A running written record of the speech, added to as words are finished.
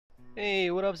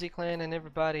Hey, what up Z-Clan and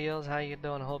everybody else, how you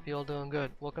doing? I hope you all doing good.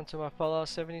 Welcome to my Fallout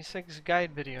 76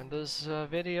 guide video. In this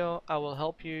video, I will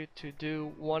help you to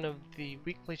do one of the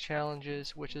weekly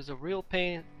challenges, which is a real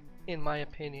pain in my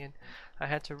opinion. I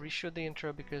had to reshoot the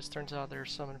intro because turns out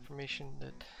there's some information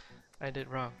that I did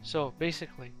wrong. So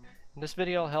basically, in this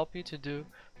video I'll help you to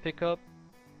pick up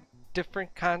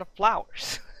different kind of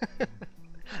flowers.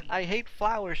 I hate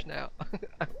flowers now.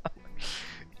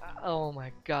 Oh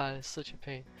my god, it's such a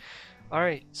pain.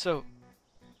 Alright, so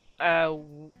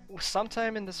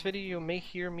sometime in this video you may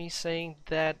hear me saying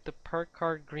that the perk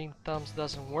card green thumbs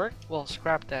doesn't work. Well,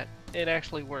 scrap that. It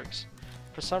actually works.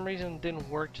 For some reason it didn't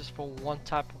work just for one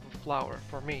type of a flower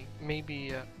for me.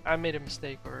 Maybe I made a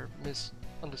mistake or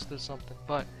misunderstood something,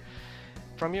 but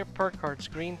from your perk cards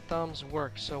green thumbs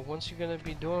work. So once you're gonna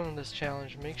be doing this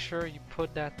challenge, make sure you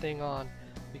put that thing on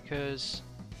because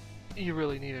you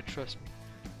really need it, trust me.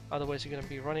 Otherwise you're going to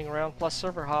be running around, plus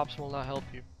server hops will not help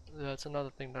you. That's another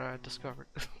thing that I discovered.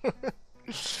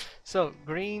 So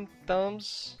green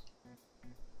thumbs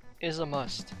is a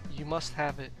must. You must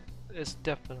have it. It's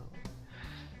definitely.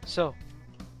 So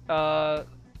the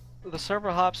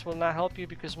server hops will not help you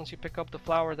because once you pick up the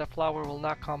flower, that flower will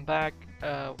not come back.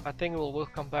 I think it will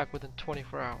come back within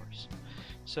 24 hours.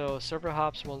 So server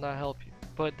hops will not help you.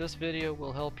 But this video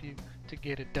will help you to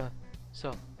get it done.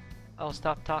 So I'll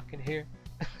stop talking here.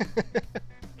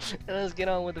 And let's get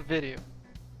on with the video.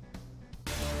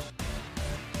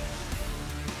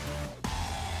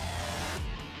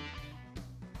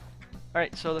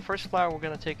 Alright, so the first flower we're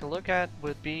going to take a look at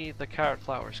would be the carrot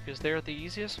flowers because they're the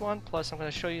easiest one. Plus I'm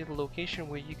going to show you the location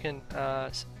where you can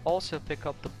also pick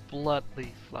up the blood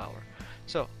leaf flower.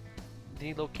 So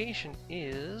the location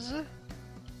is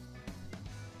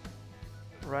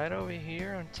right over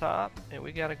here on top, and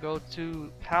we got to go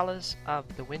to Palace of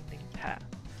the Winding Path.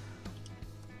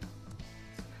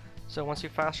 So once you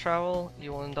fast travel,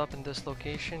 you will end up in this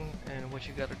location, and what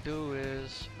you gotta do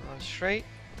is run straight.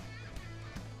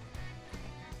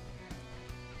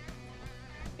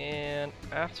 And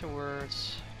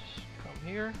afterwards, just come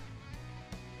here.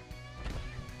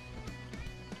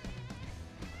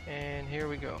 And here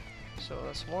we go. So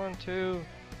that's 1, 2,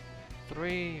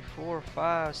 3, 4,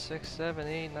 5, 6, 7,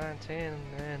 8, 9, 10,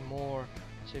 and more.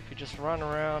 So if you just run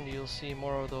around, you'll see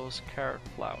more of those carrot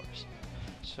flowers.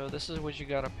 So this is what you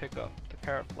gotta pick up, the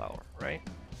carrot flower, right?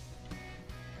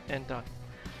 And done.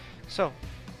 So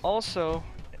also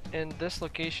in this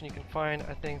location you can find,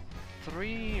 I think,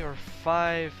 3 or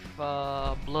 5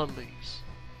 blood leaves.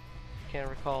 Can't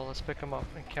recall. Let's pick them up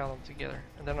and count them together,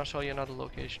 and then I'll show you another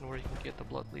location where you can get the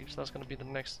blood leaves. That's gonna be the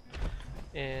next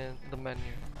in the menu.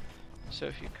 So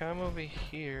if you come over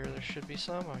here, there should be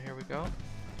some. Oh, here we go.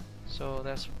 So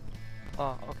that's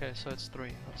okay, so it's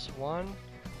 3. That's 1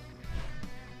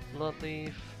 blood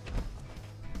leaf,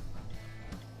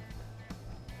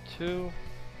 2.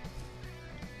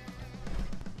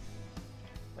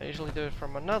 I usually do it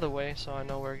from another way so I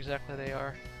know where exactly they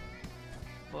are,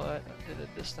 but I did it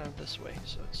this time this way.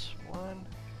 So it's 1,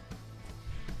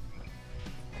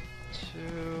 2,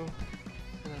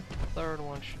 and the third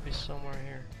one should be somewhere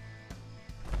here.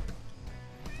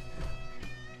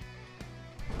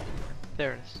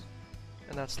 There it is,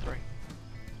 and that's 3.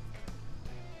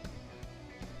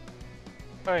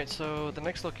 Alright, so the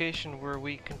next location where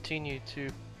we continue to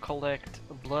collect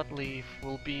a blood leaf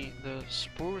will be the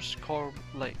Spruce Corb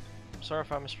Lake. Sorry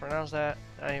if I mispronounced that.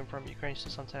 I am from Ukraine, so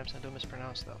sometimes I do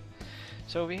mispronounce stuff.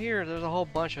 So over here, there's a whole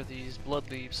bunch of these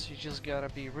blood leaves. You just gotta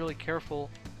be really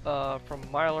careful from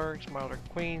Mirelurks, Mirelurk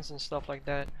Queens, and stuff like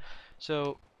that.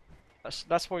 So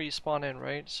that's where you spawn in,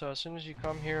 right? So as soon as you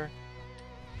come here,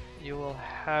 you will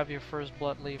have your first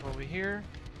blood leaf over here.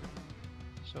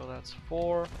 So that's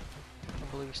 4. I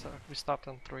believe we stopped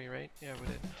on 3, right? Yeah, we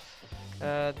did.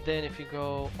 Then if you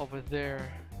go over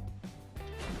there,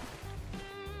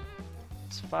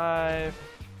 it's 5,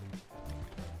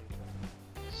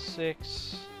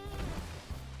 6,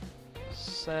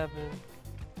 7.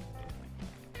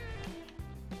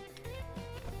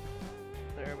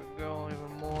 There we go,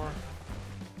 even more.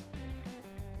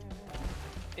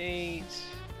 8.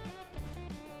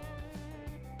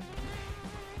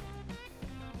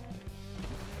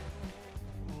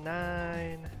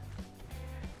 9.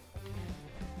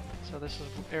 So this is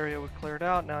the area we cleared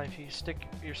out. Now if you stick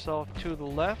yourself to the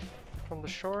left from the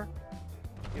shore,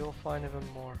 you'll find even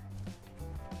more.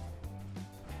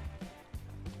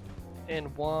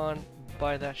 And 1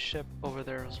 by that ship over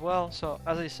there as well. So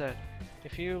as I said,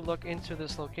 if you look into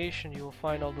this location, you will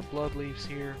find all the blood leaves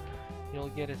here. You'll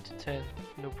get it to 10,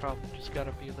 no problem. Just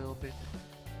gotta be a little bit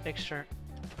extra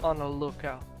on the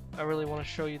lookout. I really want to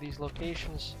show you these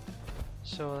locations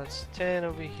So that's 10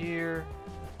 over here.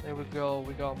 There we go.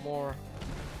 We got more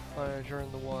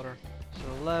during the water. So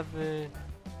 11,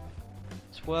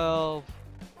 12,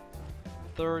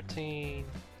 13,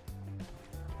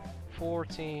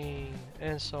 14,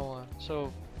 and so on.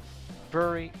 So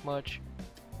very much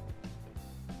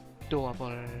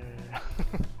doable.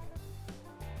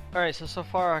 Alright, so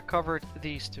far I covered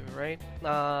these two, right?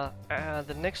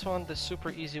 The next one, the super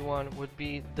easy one, would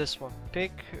be this one.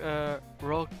 Pick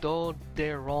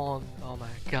rhododendron. Oh my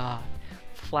god.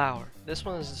 Flower. This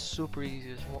one is the super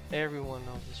easiest one. Everyone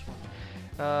knows this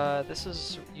one. This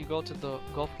is, you go to the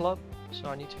golf club, so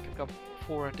I need to pick up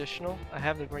 4 additional. I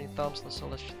have the green thumbs, so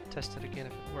let's test it again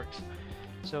if it works.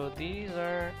 So these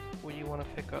are what you want to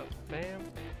pick up. Bam,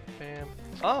 bam.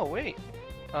 Oh wait!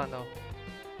 Oh no.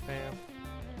 Bam.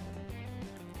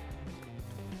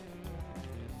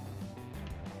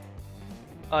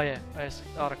 Oh yeah, I just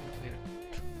auto-completed.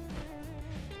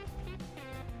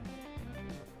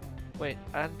 Wait,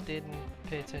 I didn't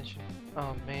pay attention.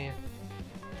 Oh man.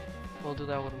 We'll do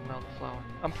that with a mountain flower.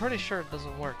 I'm pretty sure it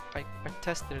doesn't work. I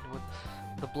tested it with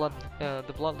the blood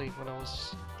leaf when I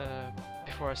was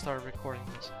before I started recording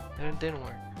this, and it didn't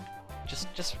work.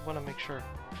 Just want to make sure.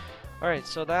 All right,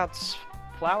 so that's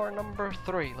flower number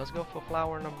 3. Let's go for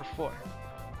flower number 4.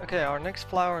 Okay, our next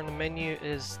flower in the menu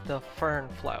is the fern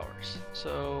flowers.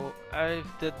 So I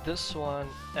did this one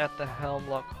at the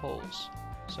Hemlock Holes.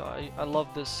 So I love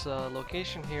this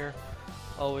location here.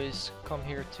 Always come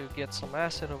here to get some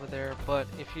acid over there, but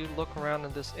if you look around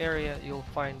in this area, you'll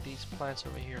find these plants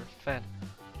over here fed,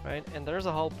 right? And there's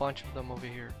a whole bunch of them over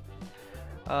here.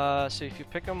 So if you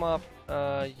pick them up,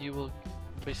 you will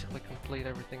basically complete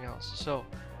everything else. So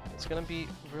it's gonna be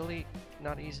really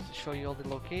not easy to show you all the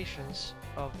locations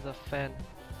of the fen,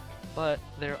 but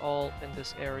they're all in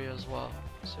this area as well.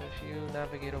 So if you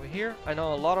navigate over here, I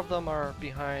know a lot of them are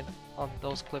behind on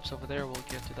those cliffs over there. We'll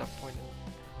get to that point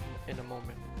in a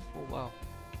moment. Oh wow,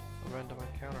 a random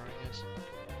encounter, I guess.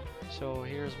 So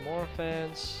here's more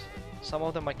fens. Some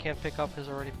of them I can't pick up, has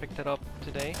already picked it up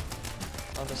today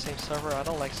on the same server. I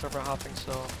don't like server hopping,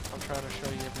 so I'm trying to show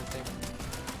you everything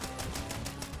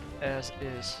as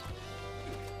is.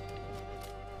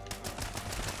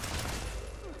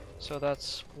 So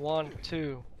that's 1,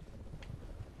 2.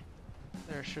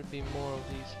 There should be more of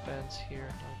these fens here.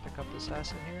 I'll pick up this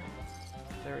acid here.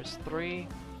 There is 3.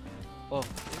 Oh, it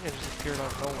just appeared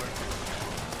out of nowhere.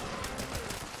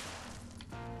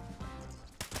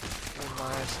 Oh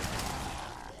my acid.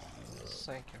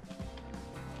 Thank you.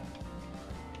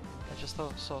 I just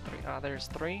saw 3. Ah, there's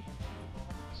 3.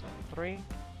 So 3,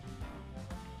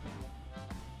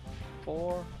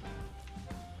 4.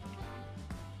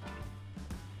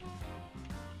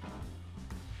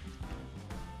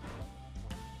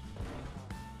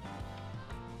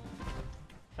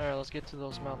 Alright, let's get to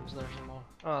those mountains. There's some more.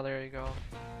 Oh, there you go.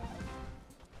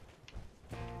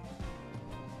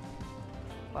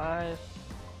 5.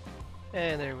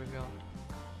 And there we go.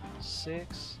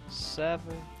 6, 7,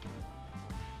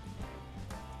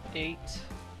 8,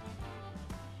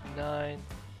 9,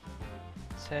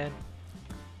 10,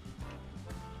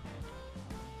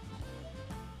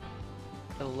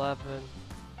 11.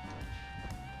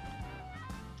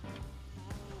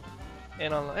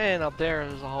 And up there,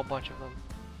 there's a whole bunch of them.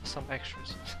 Some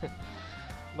extras.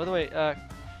 By the way,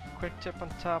 quick tip on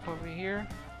top over here.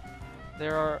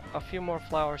 There are a few more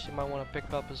flowers you might want to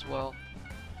pick up as well.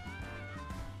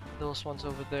 Those ones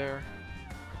over there.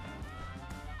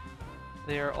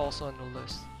 They are also on the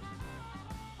list.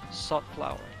 Salt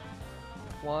flower.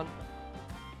 1,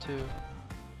 2,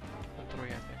 and 3, I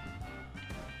think.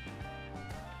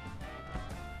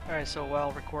 Alright, so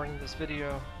while recording this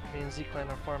video, me and Zeklan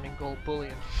are farming gold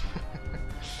bullion.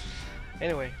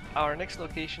 Anyway, our next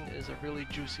location is a really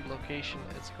juicy location.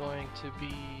 It's going to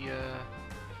be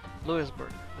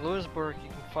Lewisburg. Lewisburg, you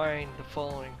can find the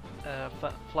following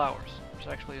flowers. Which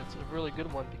actually, it's a really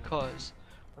good one because,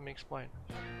 let me explain.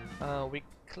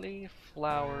 Weekly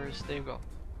flowers, there you go.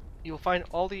 You'll find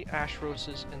all the ash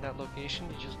roses in that location.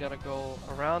 You just gotta go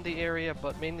around the area,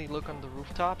 but mainly look on the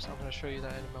rooftops. I'm gonna show you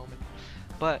that in a moment.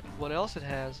 But what else it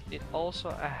has? It also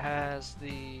has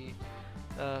the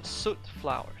soot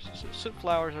flowers. So soot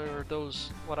flowers are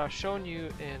those what I've shown you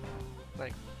in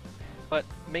like, but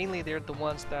mainly they're the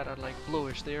ones that are like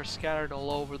bluish. They are scattered all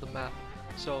over the map.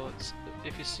 So it's,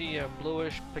 if you see a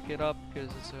bluish, pick it up because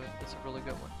it's a really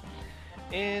good one.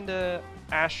 And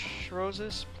ash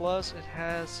roses, plus it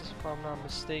has, if I'm not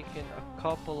mistaken, a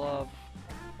couple of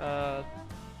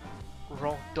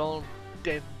rhododendron.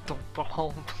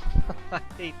 I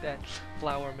hate that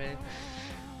flower, man.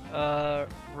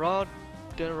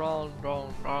 did wrong.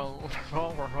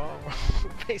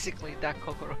 Basically that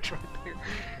cockroach right there.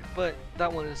 But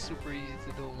that one is super easy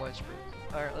to do in one sprint.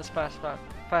 Alright, let's fast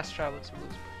travel to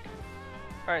Lewisburg.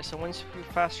 Alright, so once you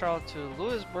fast travel to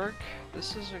Lewisburg,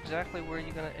 this is exactly where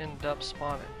you're gonna end up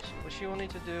spawning. So what you will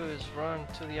need to do is run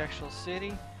to the actual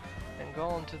city and go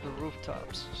onto the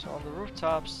rooftops. So on the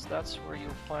rooftops, that's where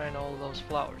you'll find all those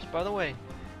flowers. By the way,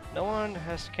 no one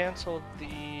has cancelled the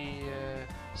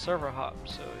server hop.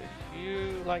 So if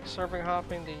you like server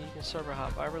hopping, then you can server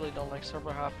hop. I really don't like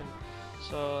server hopping,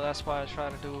 so that's why I try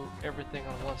to do everything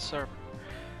on one server.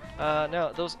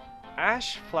 Now those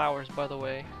ash flowers, by the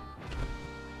way,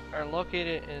 are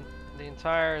located in the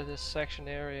entire this section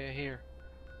area here.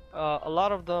 A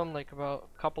lot of them, like about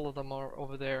a couple of them, are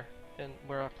over there and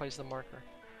where I placed the marker.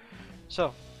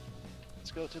 So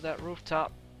let's go to that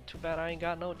rooftop. Too bad I ain't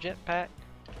got no jetpack.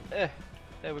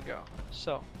 There we go.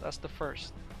 So that's the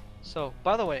first. So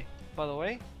by the way,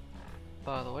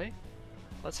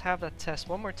 let's have that test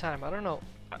one more time. I don't know,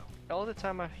 all the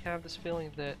time I have this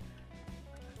feeling that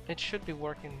it should be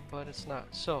working, but it's not.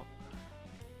 So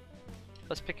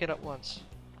let's pick it up once.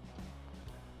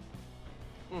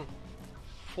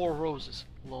 4 roses,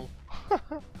 lol.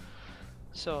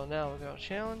 So now we go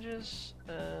challenges,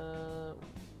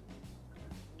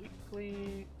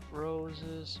 weekly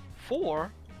roses,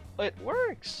 4? It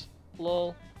works,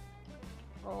 lol.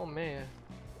 Oh man.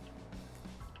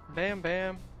 Bam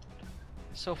bam.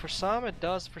 So for some it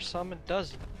does, for some it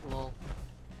doesn't, lol.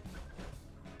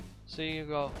 So you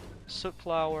go soot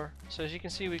flower. So as you can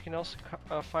see, we can also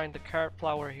find the carrot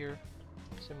flower here.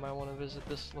 So you might want to visit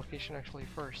this location actually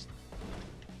first.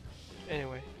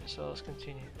 Anyway, so let's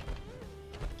continue.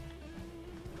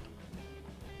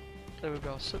 There we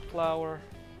go, soot flower.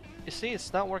 You see,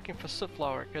 it's not working for soot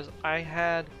flower because I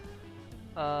had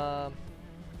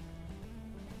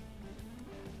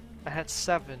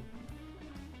 7,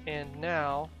 and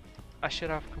now I should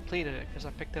have completed it because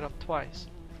I picked it up twice.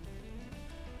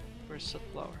 Where's soot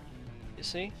flower? You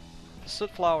see, the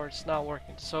soot flower is not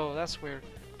working, so that's weird.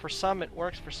 For some it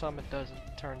works, for some it doesn't,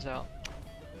 it turns out.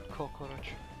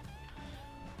 Cockroach.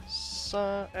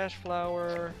 Ash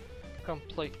flower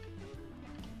complete.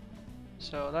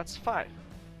 So that's 5.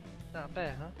 Not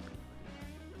bad, huh?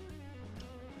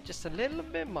 Just a little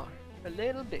bit more. A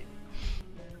little bit.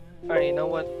 Alright, you know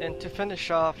what? And to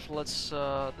finish off, let's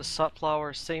the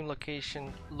sunflower, same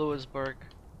location, Lewisburg,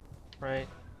 right?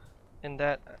 And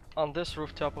that on this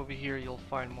rooftop over here, you'll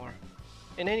find more.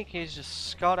 In any case, just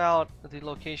scout out the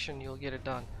location, you'll get it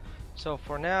done. So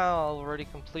for now, I'll already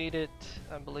completed,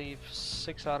 I believe,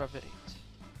 6 out of 8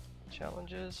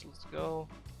 challenges. Let's go.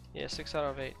 Yeah, 6 out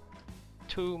of 8.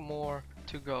 2 more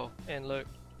to go, and look,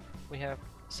 we have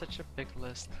such a big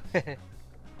list.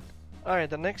 Alright,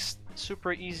 the next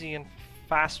super easy and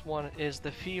fast one is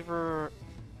the fever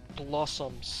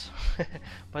blossoms.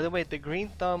 By the way, the green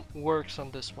thumb works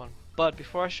on this one, but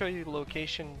before I show you the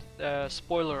location,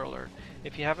 spoiler alert,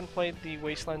 if you haven't played the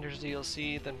Wastelanders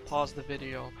DLC, then pause the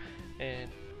video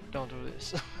and don't do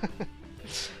this.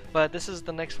 But this is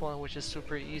the next one, which is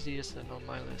super easiest and on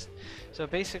my list. So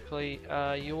basically,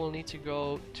 you will need to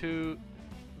go to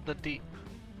the deep.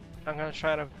 I'm gonna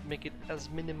try to make it as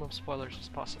minimum spoilers as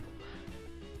possible.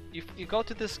 You go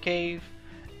to this cave,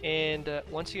 and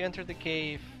once you enter the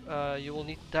cave, you will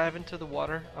need to dive into the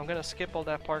water. I'm gonna skip all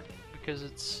that part because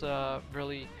it's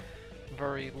really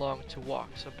very long to walk.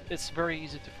 So it's very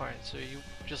easy to find. So you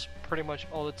just pretty much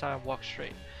all the time walk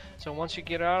straight. So once you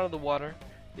get out of the water,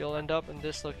 you'll end up in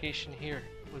this location here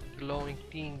with glowing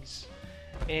things,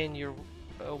 and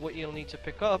what you'll need to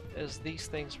pick up is these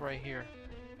things right here.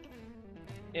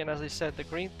 And as I said, the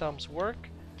green thumbs work,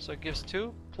 so it gives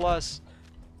 2 plus.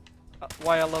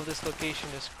 Why I love this location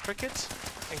is crickets,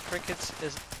 and crickets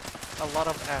is a lot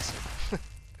of acid.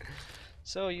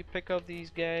 So you pick up these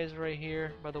guys right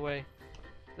here. By the way,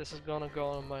 this is gonna go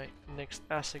on my next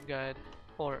acid guide,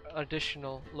 or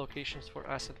additional locations for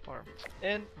acid farm,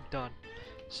 and done.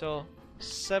 So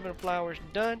 7 flowers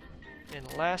done, and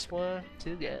the last one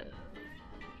to go.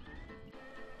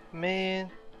 Man,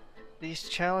 these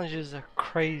challenges are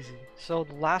crazy. So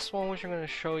the last one which I'm going to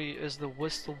show you is the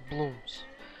whistle blooms.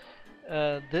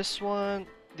 This one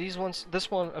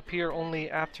appear only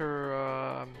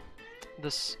after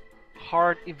this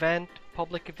hard event,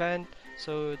 public event.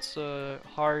 So it's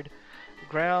hard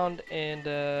ground, and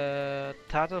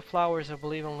tattoo flowers I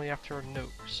believe only after a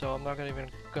nuke. So I'm not even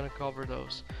gonna cover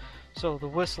those. So the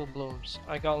whistle blooms,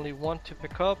 I got only 1 to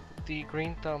pick up. The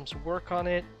green thumbs work on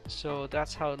it, so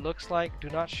that's how it looks like. Do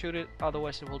not shoot it,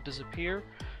 otherwise it will disappear.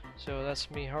 So that's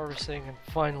me harvesting and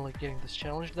finally getting this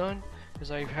challenge done. because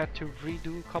I've had to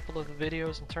redo a couple of the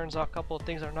videos, and turns out a couple of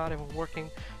things are not even working.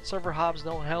 Server hops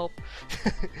don't help.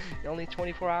 Only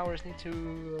 24 hours need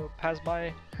to pass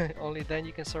by. Only then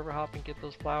you can server hop and get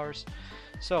those flowers.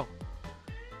 So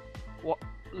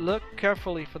look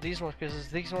carefully for these ones, because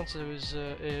these ones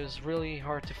is really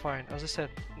hard to find. As I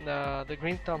said, the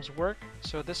green thumbs work,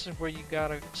 so this is where you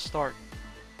gotta start.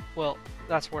 Well,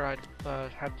 that's where I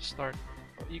had to start.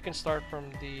 You can start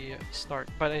from the start,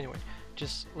 but anyway,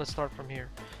 just let's start from here.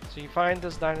 So you find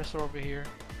this dinosaur over here.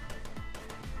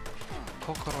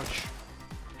 Cockroach.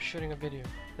 I'm shooting a video.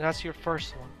 That's your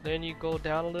first one. Then you go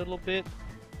down a little bit.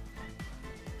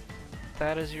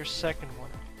 That is your second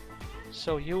one.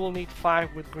 So you will need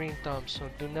 5 with green thumbs. So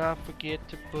do not forget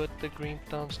to put the green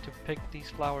thumbs to pick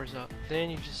these flowers up. Then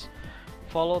you just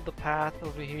follow the path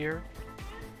over here.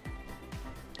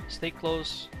 Stay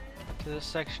close to this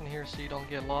section here so you don't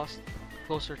get lost,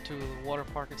 closer to the water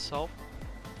park itself.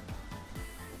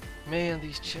 Man,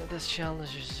 this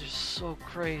challenge is just so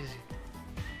crazy.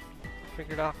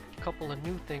 Figured out a couple of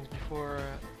new things before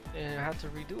and I had to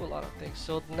redo a lot of things.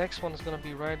 So the next one is going to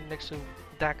be right next to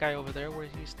that guy over there where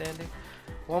he's standing.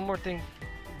 One more thing,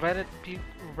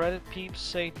 Reddit peeps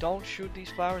say don't shoot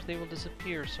these flowers, they will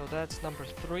disappear. So that's number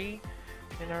 3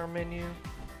 in our menu.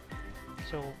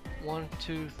 So 1,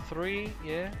 2, 3,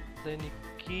 yeah. Then you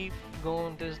keep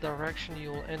going this direction,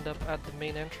 you'll end up at the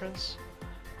main entrance.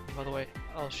 And by the way,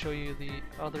 I'll show you the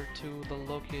other 2, they're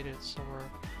located somewhere.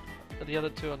 The other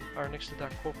 2 are next to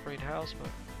that corporate house,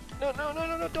 but no,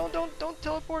 don't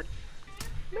teleport.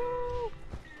 No.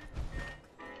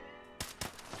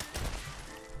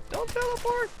 Don't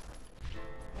teleport.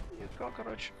 You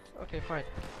cockroach. Okay, fine.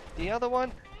 The other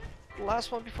one, the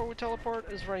last one before we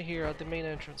teleport, is right here at the main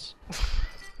entrance.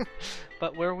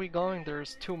 But where are we going?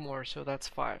 There's 2 more, so that's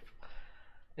 5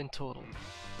 in total.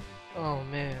 Oh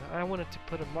man, I wanted to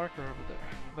put a marker over there.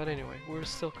 But anyway, we're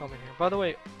still coming here. By the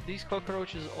way, these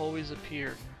cockroaches always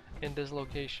appear in this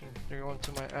location. They're going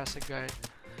to my asset guide.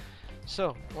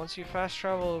 So, once you fast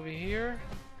travel over here,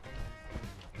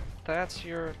 that's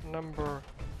your number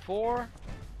 4,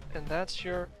 and that's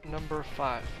your number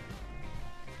 5.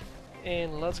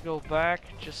 And let's go back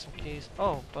just in case.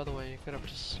 Oh, by the way, you could have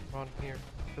just run here.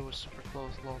 It was super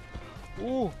close, long.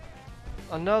 Ooh,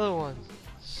 another one.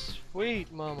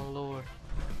 Sweet mama lord.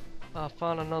 I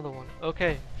found another one.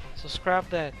 Okay, so scrap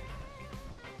that.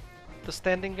 The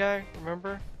standing guy,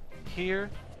 remember? Here.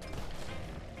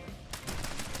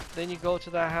 Then you go to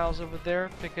that house over there,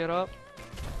 pick it up.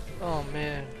 Oh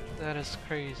man, that is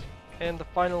crazy. And the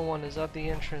final one is at the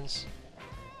entrance.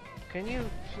 Can you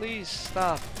please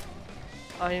stop?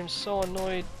 I am so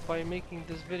annoyed by making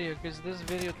this video because this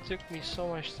video took me so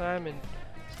much time and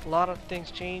a lot of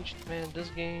things changed. Man, this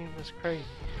game was crazy.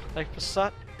 Like for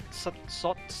Sut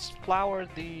flower,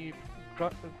 the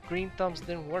green thumbs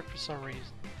didn't work for some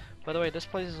reason. By the way, this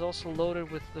place is also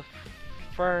loaded with the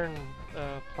fern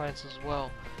plants as well,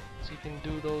 so you can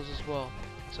do those as well.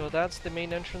 So that's the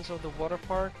main entrance of the water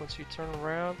park. Once you turn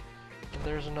around, and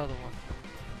there's another one.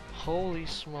 Holy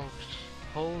smokes!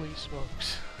 Holy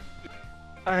smokes!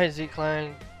 Alright,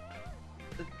 Z-Clan,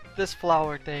 this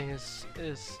flower thing is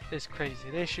crazy.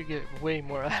 They should get way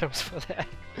more items for that.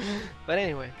 But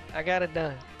anyway, I got it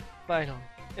done. Finally.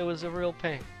 It was a real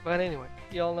pain. But anyway,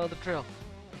 y'all know the drill.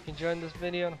 If you enjoyed this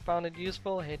video and found it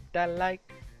useful, hit that like.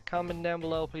 Comment down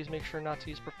below. Please make sure not to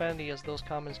use profanity, as those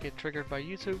comments get triggered by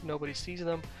YouTube. Nobody sees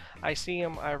them. I see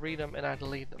them, I read them, and I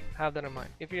delete them. Have that in mind.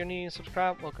 If you're new and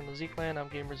subscribe, welcome to Z-Clan. I'm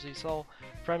Gamer Z Soul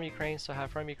from Ukraine, so hi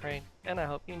from Ukraine, and I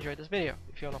hope you enjoyed this video.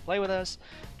 If you want to play with us,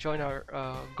 join our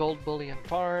gold bullion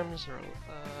farms, or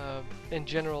in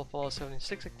general Fallout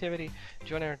 76 activity,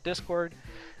 join our Discord.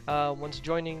 Once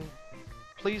joining,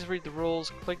 please read the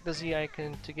rules, click the Z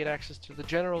icon to get access to the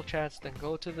general chats, then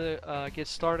go to the get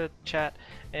started chat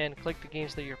and click the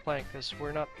games that you're playing, because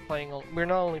we're not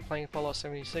only playing Fallout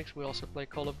 76, we also play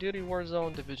Call of Duty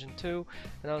Warzone, Division 2,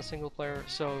 and other single player.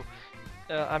 So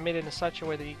I made it in such a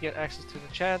way that you get access to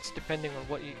the chats depending on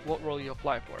what role you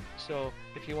apply for. So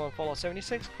if you want Fallout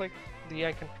 76, click the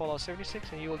icon Fallout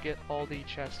 76 and you will get all the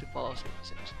chats to Fallout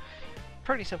 76.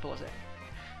 Pretty simple as that.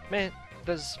 Man,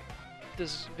 this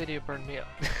video burned me up.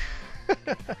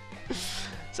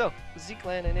 So,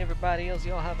 Z-Clan and everybody else,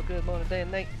 y'all have a good morning, day,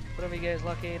 and night, whatever you guys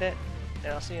lucky at, and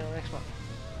I'll see you on the next one.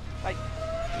 Bye.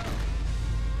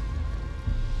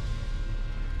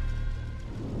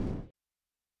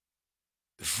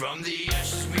 From the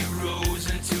ashes we rose,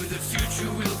 into the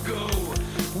future we'll go.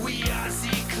 We are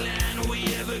Z-Clan, we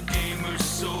have a gamer's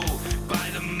soul. By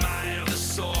the might of the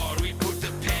sword, we put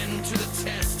the pen to the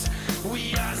test.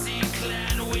 We are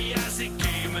Z-Clan, we are Z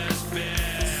gamers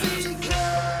best.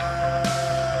 Z-Clan!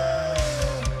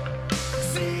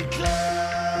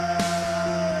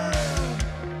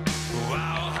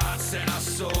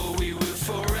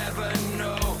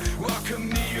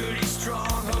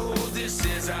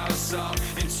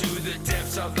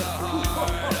 of the